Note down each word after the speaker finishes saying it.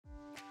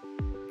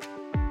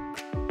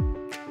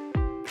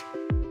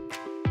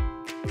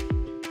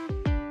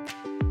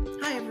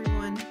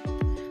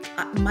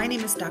My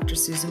name is Dr.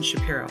 Susan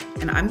Shapiro,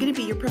 and I'm going to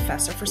be your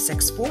professor for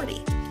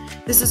 640.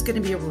 This is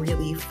going to be a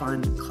really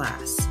fun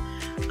class.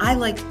 I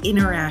like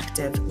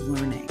interactive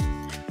learning.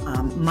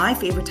 My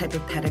favorite type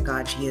of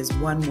pedagogy is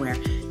one where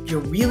you're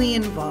really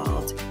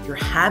involved, you're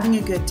having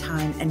a good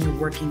time, and you're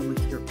working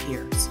with your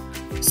peers.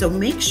 So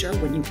make sure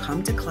when you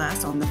come to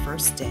class on the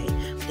first day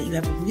that you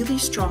have really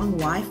strong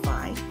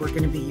Wi-Fi. We're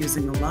going to be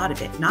using a lot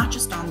of it, not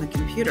just on the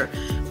computer,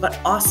 but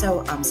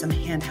also some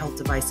handheld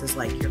devices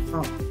like your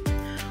phone.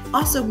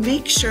 Also,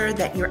 make sure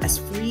that you're as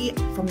free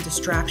from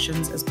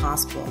distractions as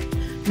possible.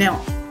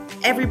 Now,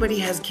 everybody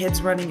has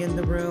kids running in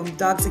the room,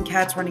 dogs and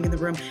cats running in the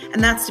room,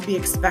 and that's to be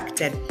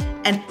expected.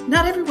 And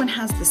not everyone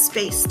has the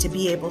space to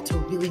be able to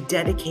really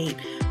dedicate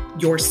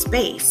your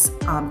space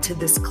to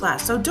this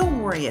class. So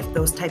don't worry if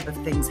those type of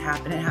things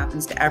happen. It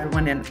happens to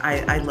everyone, and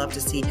I love to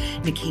see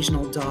an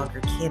occasional dog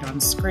or kid on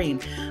screen.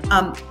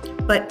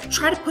 But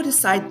try to put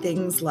aside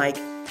things like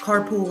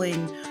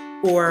carpooling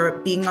or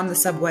being on the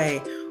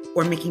subway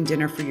or making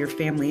dinner for your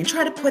family, and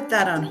try to put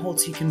that on hold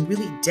so you can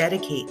really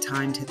dedicate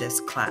time to this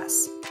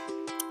class.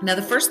 Now,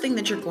 the first thing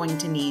that you're going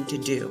to need to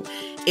do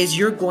is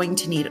you're going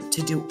to need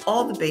to do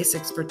all the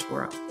basics for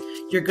Touro.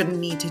 You're going to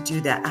need to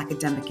do that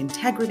academic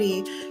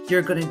integrity.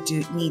 You're going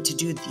to need to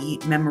do the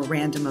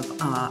memorandum of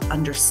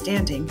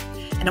understanding.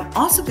 And I'm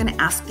also going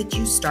to ask that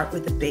you start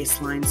with a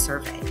baseline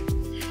survey.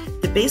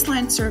 The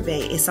baseline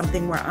survey is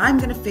something where I'm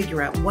going to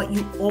figure out what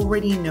you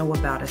already know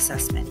about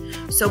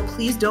assessment. So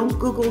please don't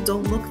Google,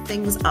 don't look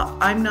things up.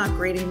 I'm not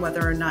grading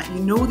whether or not you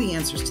know the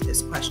answers to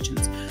these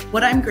questions.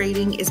 What I'm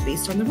grading is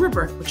based on the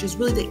rubric, which is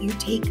really that you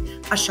take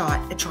a shot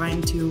at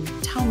trying to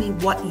tell me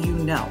what you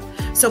know.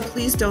 So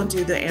please don't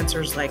do the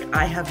answers like,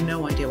 I have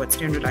no idea what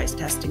standardized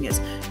testing is.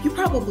 You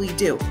probably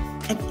do.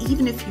 And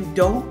even if you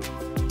don't,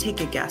 take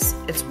a guess.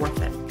 It's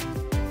worth it.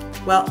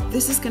 Well,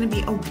 this is going to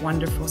be a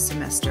wonderful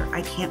semester.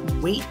 I can't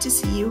wait to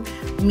see you,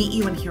 meet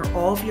you, and hear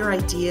all of your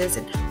ideas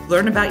and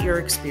learn about your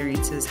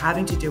experiences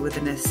having to do with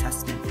an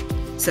assessment.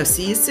 So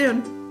see you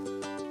soon.